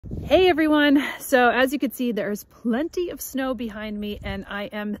Hey everyone! So as you can see, there's plenty of snow behind me and I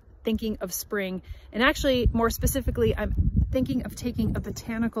am thinking of spring. And actually, more specifically, I'm thinking of taking a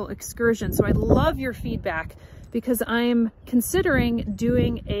botanical excursion. So I'd love your feedback because I'm considering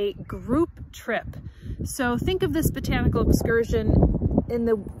doing a group trip. So think of this botanical excursion in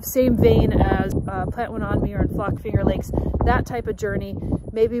the same vein as Plant One on Me or in Flock Finger Lakes, that type of journey.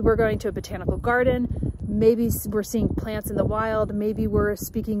 Maybe we're going to a botanical garden. Maybe we're seeing plants in the wild. Maybe we're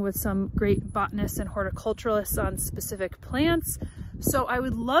speaking with some great botanists and horticulturalists on specific plants. So I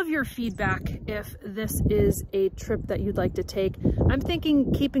would love your feedback if this is a trip that you'd like to take. I'm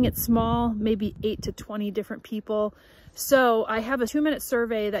thinking keeping it small, maybe 8 to 20 different people. So I have a 2-minute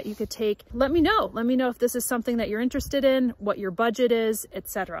survey that you could take. Let me know if this is something that you're interested in, what your budget is,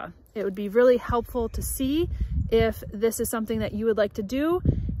 etc. It would be really helpful to see if this is something that you would like to do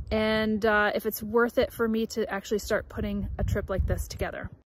and if it's worth it for me to actually start putting a trip like this together.